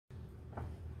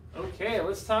Okay,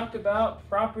 let's talk about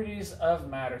properties of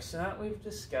matter. So now that we've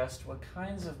discussed what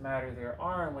kinds of matter there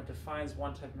are and what defines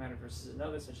one type of matter versus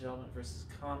another, such as element versus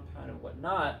compound and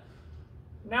whatnot,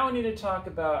 now we need to talk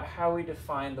about how we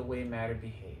define the way matter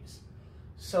behaves.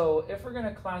 So if we're going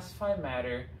to classify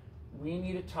matter, we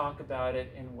need to talk about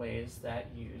it in ways that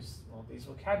use, well, these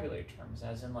vocabulary terms,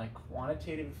 as in like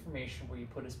quantitative information where you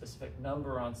put a specific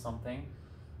number on something,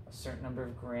 a certain number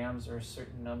of grams or a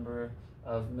certain number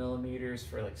of millimeters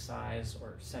for like size,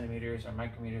 or centimeters or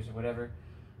micrometers or whatever,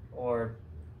 or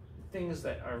things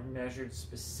that are measured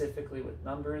specifically with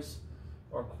numbers,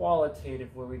 or qualitative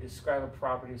where we describe a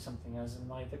property of something as in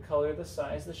like the color, the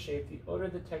size, the shape, the odor,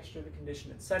 the texture, the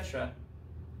condition, etc.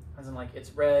 As in like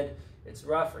it's red, it's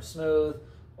rough or smooth,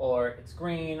 or it's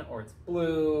green, or it's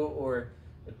blue, or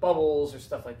it bubbles, or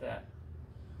stuff like that.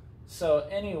 So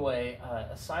anyway,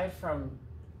 aside from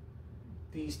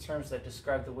these terms that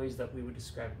describe the ways that we would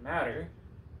describe matter,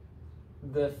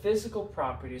 the physical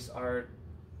properties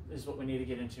is what we need to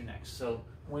get into next. So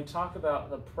when we talk about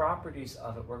the properties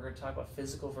of it, we're going to talk about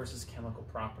physical versus chemical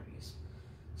properties.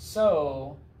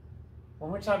 So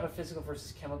when we talk about physical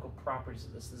versus chemical properties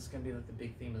of this is going to be like the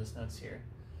big theme of this notes here,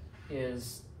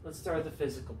 is let's start with the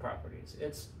physical properties.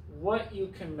 It's what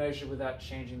you can measure without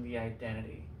changing the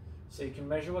identity. So you can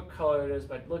measure what color it is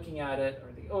by looking at it,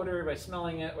 or the odor by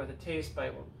smelling it, or the taste by,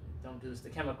 well, don't do this to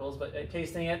chemicals, but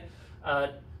tasting it,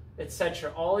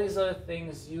 etc. All these other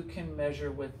things you can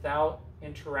measure without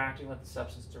interacting with the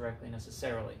substance directly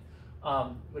necessarily,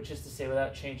 which is to say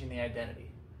without changing the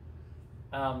identity.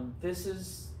 This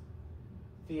is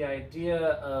the idea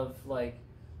of like,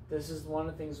 this is one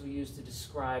of the things we use to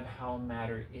describe how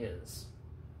matter is.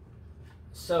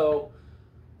 So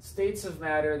states of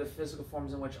matter, the physical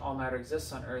forms in which all matter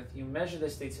exists on Earth, you measure the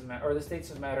states of matter, or the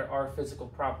states of matter are physical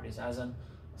properties, as in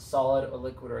a solid, a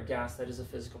liquid, or a gas. That is a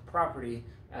physical property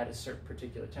at a certain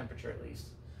particular temperature at least.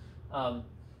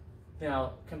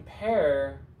 Now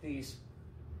compare these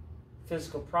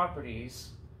physical properties.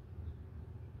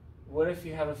 What if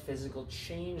you have a physical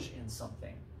change in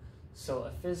something? So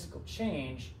a physical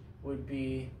change would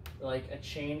be like a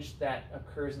change that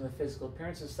occurs in the physical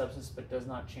appearance of the substance but does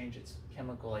not change its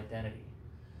chemical identity.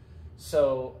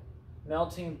 So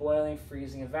melting, boiling,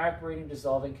 freezing, evaporating,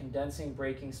 dissolving, condensing,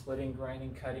 breaking, splitting,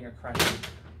 grinding, cutting, or crushing.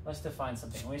 Let's define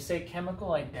something. When we say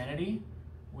chemical identity,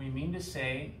 what we mean to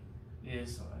say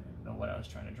is, I don't know what I was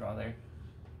trying to draw there.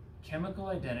 Chemical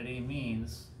identity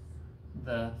means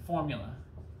the formula,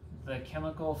 the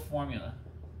chemical formula.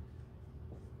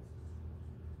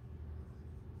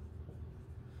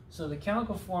 So the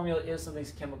chemical formula is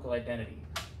something's chemical identity.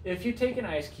 If you take an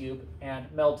ice cube and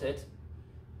melt it,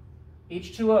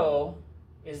 H2O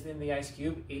is in the ice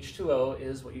cube. H2O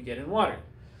is what you get in water.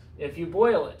 If you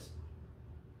boil it,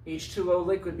 H2O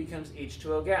liquid becomes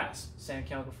H2O gas, same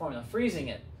chemical formula. Freezing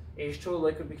it, H2O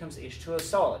liquid becomes H2O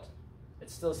solid.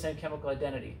 It's still the same chemical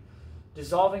identity.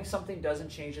 Dissolving something doesn't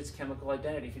change its chemical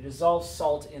identity. If you dissolve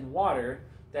salt in water,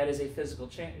 that is a physical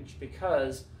change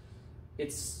because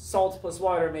it's salt plus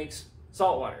water makes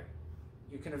salt water.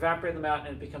 You can evaporate them out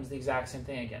and it becomes the exact same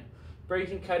thing again.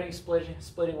 Breaking, cutting,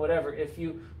 splitting, whatever. If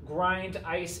you grind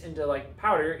ice into like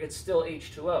powder, it's still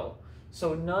H2O.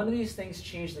 So none of these things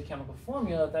change the chemical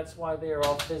formula. That's why they are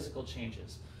all physical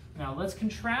changes. Now let's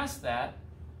contrast that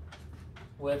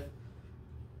with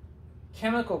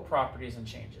chemical properties and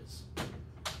changes.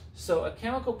 So a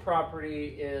chemical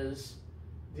property is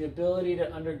the ability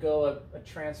to undergo a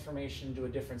transformation into a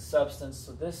different substance.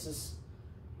 So this is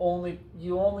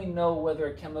you only know whether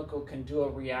a chemical can do a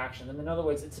reaction. And in other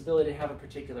words, its ability to have a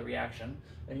particular reaction.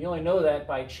 And you only know that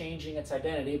by changing its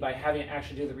identity, by having it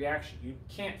actually do the reaction. You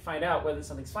can't find out whether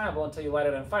something's flammable until you light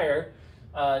it on fire.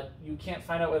 You can't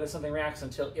find out whether something reacts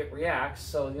until it reacts.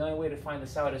 So the only way to find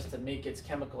this out is to make its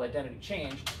chemical identity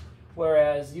change.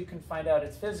 Whereas you can find out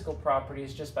its physical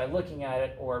properties just by looking at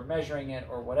it or measuring it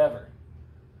or whatever.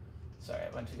 Sorry,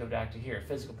 I went to go back to here.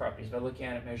 Physical properties, by looking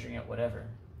at it, measuring it, whatever.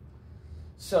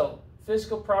 So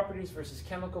physical properties versus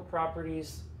chemical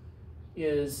properties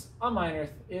is I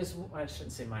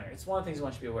shouldn't say minor, it's one of the things we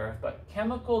want you to be aware of, but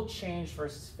chemical change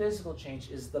versus physical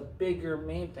change is the bigger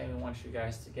main thing we want you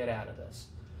guys to get out of this.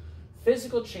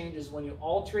 Physical change is when you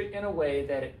alter it in a way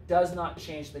that it does not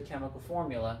change the chemical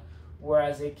formula,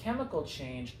 whereas a chemical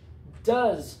change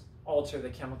does alter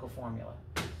the chemical formula.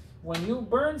 When you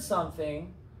burn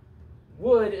something,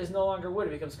 wood is no longer wood,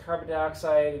 it becomes carbon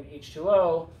dioxide and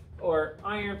H2O, or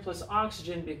iron plus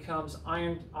oxygen becomes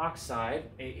iron oxide,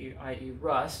 i.e.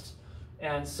 rust.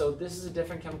 And so this is a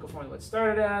different chemical formula than what it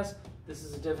started as. This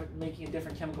is making a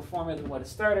different chemical formula than what it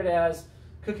started as.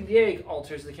 Cooking the egg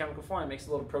alters the chemical formula, makes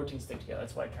a little protein stick together.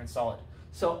 That's why it turns solid.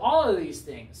 So all of these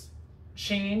things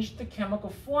change the chemical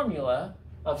formula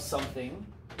of something,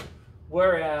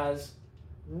 whereas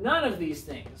none of these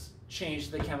things change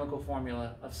the chemical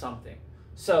formula of something.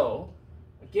 So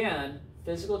again,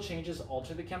 physical changes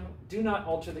do not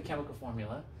alter the chemical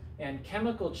formula, and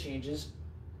chemical changes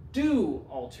do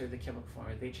alter the chemical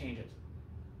formula. They change it.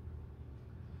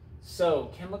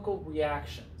 So chemical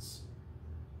reactions.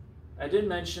 I did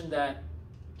mention that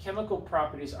chemical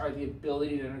properties are the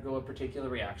ability to undergo a particular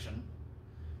reaction.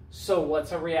 So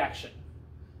what's a reaction?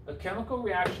 A chemical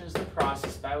reaction is the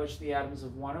process by which the atoms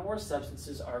of one or more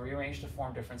substances are rearranged to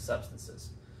form different substances.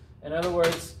 In other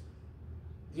words,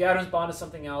 the atoms bond to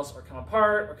something else, or come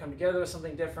apart, or come together with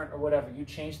something different, or whatever. You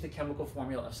change the chemical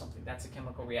formula of something. That's a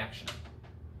chemical reaction.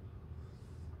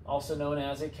 Also known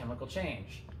as a chemical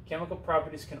change. Chemical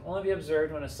properties can only be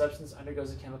observed when a substance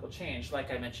undergoes a chemical change.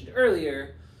 Like I mentioned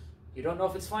earlier, you don't know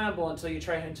if it's flammable until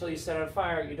you set it on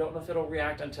fire. You don't know if it'll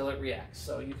react until it reacts.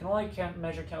 So you can only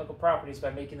measure chemical properties by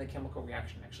making the chemical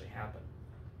reaction actually happen.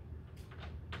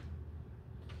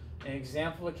 An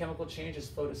example of a chemical change is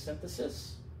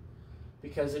photosynthesis,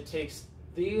 because it takes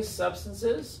these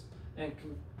substances and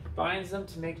combines them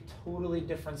to make totally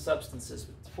different substances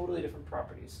with totally different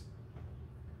properties.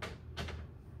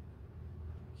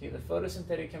 Okay, the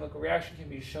photosynthetic chemical reaction can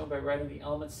be shown by writing the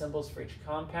element symbols for each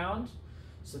compound.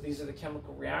 So these are the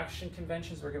chemical reaction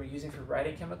conventions we're going to be using for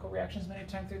writing chemical reactions many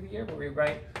times through the year, where we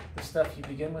write the stuff you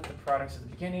begin with, the products at the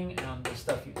beginning, and the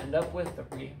stuff you end up with,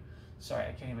 sorry,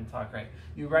 I can't even talk right.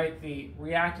 You write the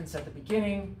reactants at the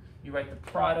beginning, you write the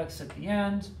products at the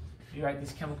end, you write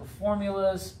these chemical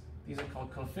formulas. These are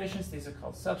called coefficients, these are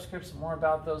called subscripts. More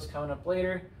about those coming up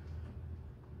later.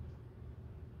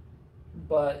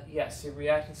 But yes, your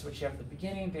reactants, which you have at the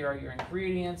beginning, they are your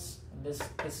ingredients. And this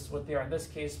is what they are in this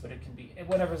case, but it can be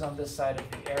whatever's on this side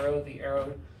of the arrow. The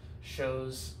arrow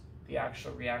shows the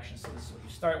actual reaction. So this is what you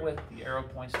start with. The arrow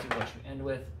points to what you end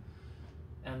with.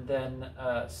 And then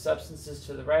substances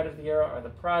to the right of the arrow are the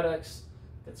products.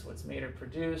 That's what's made or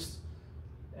produced.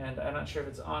 And I'm not sure if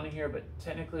it's on here, but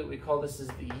technically we call this is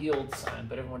the yield sign,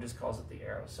 but everyone just calls it the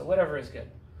arrow. So whatever is good.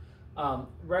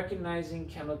 Recognizing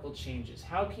chemical changes.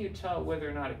 How can you tell whether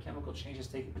or not a chemical change is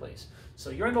taking place?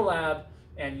 So you're in the lab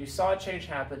and you saw a change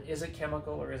happen. Is it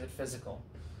chemical or is it physical?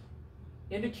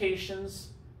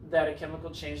 Indications that a chemical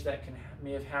change that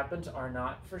may have happened are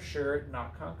not for sure,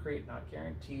 not concrete, not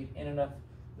guaranteed in and of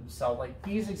themselves. Like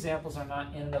these examples are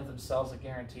not in and of themselves a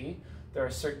guarantee. There are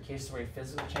certain cases where a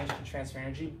physical change can transfer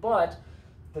energy, but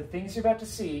the things you're about to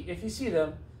see, if you see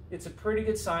them, it's a pretty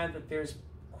good sign that there's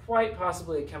quite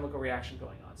possibly a chemical reaction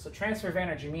going on. So transfer of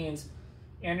energy means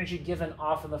energy given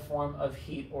off in the form of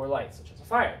heat or light, such as a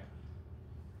fire.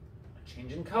 A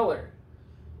change in color.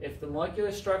 If the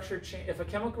molecular structure, if a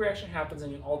chemical reaction happens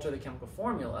and you alter the chemical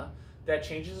formula, that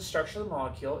changes the structure of the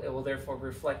molecule. It will therefore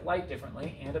reflect light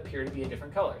differently and appear to be a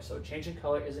different color. So a change in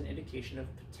color is an indication of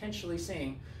potentially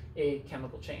seeing a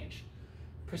chemical change.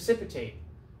 Precipitate.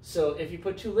 So if you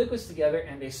put two liquids together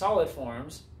and a solid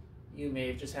forms, you may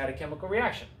have just had a chemical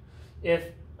reaction.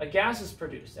 If a gas is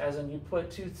produced, as in you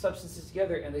put two substances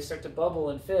together and they start to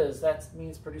bubble and fizz, that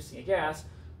means producing a gas,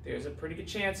 there's a pretty good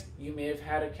chance you may have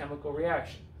had a chemical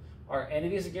reaction. Are any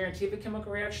of these a guarantee of a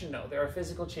chemical reaction? No. There are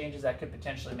physical changes that could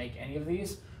potentially make any of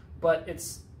these, but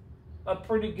it's a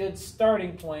pretty good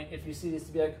starting point if you see these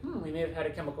to be like, we may have had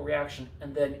a chemical reaction,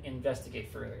 and then investigate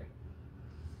further.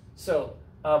 So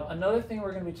another thing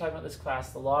we're going to be talking about in this class,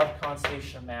 the law of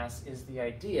conservation of mass, is the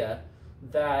idea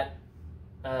that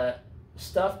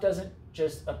stuff doesn't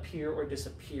just appear or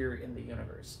disappear in the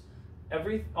universe.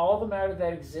 All the matter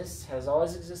that exists has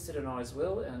always existed and always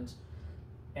will,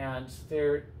 and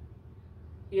there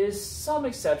is some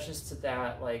exceptions to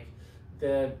that, like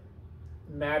the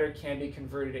matter can be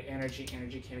converted to energy,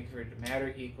 energy can be converted to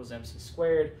matter, E equals mc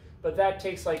squared, but that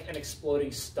takes like an exploding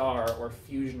star or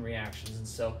fusion reactions. And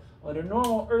so under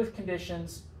normal Earth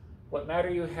conditions, what matter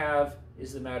you have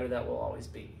is the matter that will always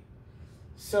be.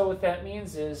 So what that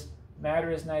means is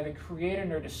matter is neither created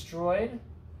nor destroyed.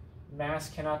 Mass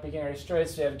cannot be gained or destroyed.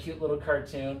 So you have a cute little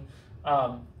cartoon.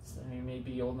 You may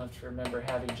be old enough to remember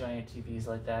having giant TVs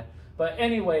like that. But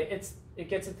anyway, it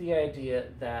gets at the idea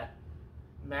that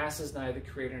mass is neither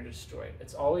created nor destroyed.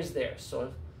 It's always there. So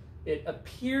if it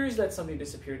appears that something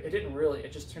disappeared, it didn't really.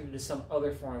 It just turned into some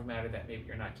other form of matter that maybe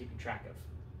you're not keeping track of.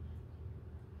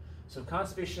 So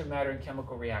conservation of matter in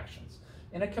chemical reactions.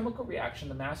 In a chemical reaction,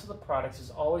 the mass of the products is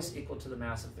always equal to the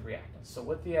mass of the reactants. So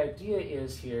what the idea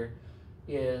is here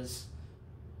is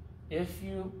if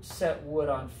you set wood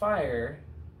on fire,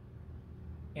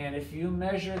 And if you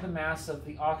measure the mass of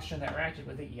the oxygen that reacted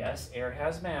with it, yes, air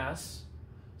has mass.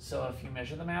 So if you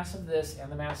measure the mass of this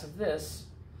and the mass of this,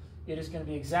 it is going to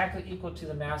be exactly equal to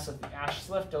the mass of the ashes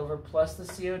left over plus the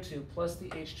CO2 plus the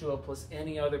H2O plus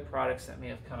any other products that may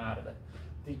have come out of it.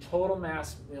 The total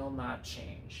mass will not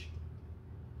change.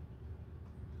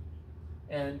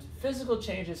 And physical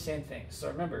change is the same thing. So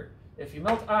remember, if you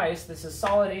melt ice, this is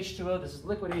solid H2O, this is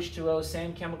liquid H2O,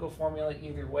 same chemical formula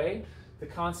either way. The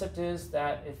concept is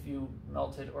that if you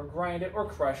melt it or grind it or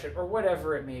crush it or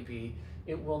whatever it may be,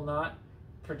 it will not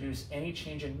produce any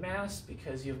change in mass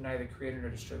because you have neither created nor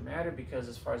destroyed matter, because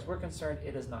as far as we're concerned,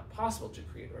 it is not possible to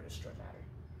create or destroy matter.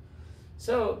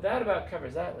 So that about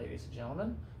covers that, ladies and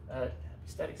gentlemen. Happy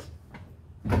studies.